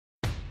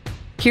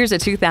Here's a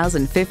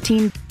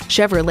 2015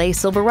 Chevrolet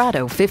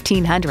Silverado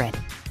 1500.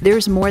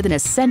 There's more than a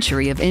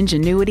century of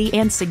ingenuity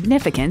and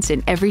significance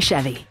in every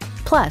Chevy.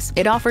 Plus,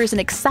 it offers an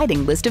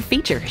exciting list of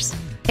features: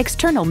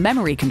 external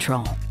memory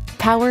control,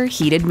 power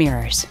heated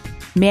mirrors,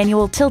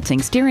 manual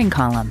tilting steering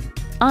column,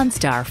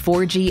 OnStar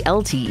 4G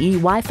LTE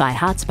Wi-Fi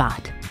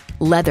hotspot,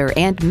 leather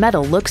and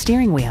metal look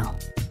steering wheel,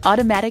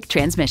 automatic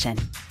transmission,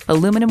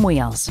 aluminum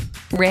wheels,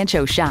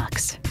 Rancho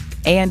shocks,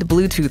 and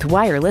Bluetooth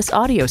wireless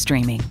audio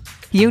streaming.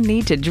 You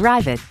need to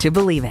drive it to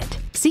believe it.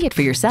 See it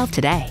for yourself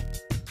today.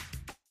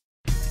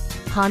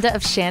 Honda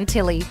of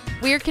Chantilly.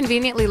 We are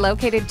conveniently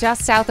located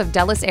just south of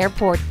Dulles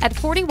Airport at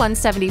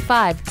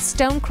 4175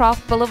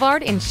 Stonecroft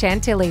Boulevard in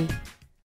Chantilly.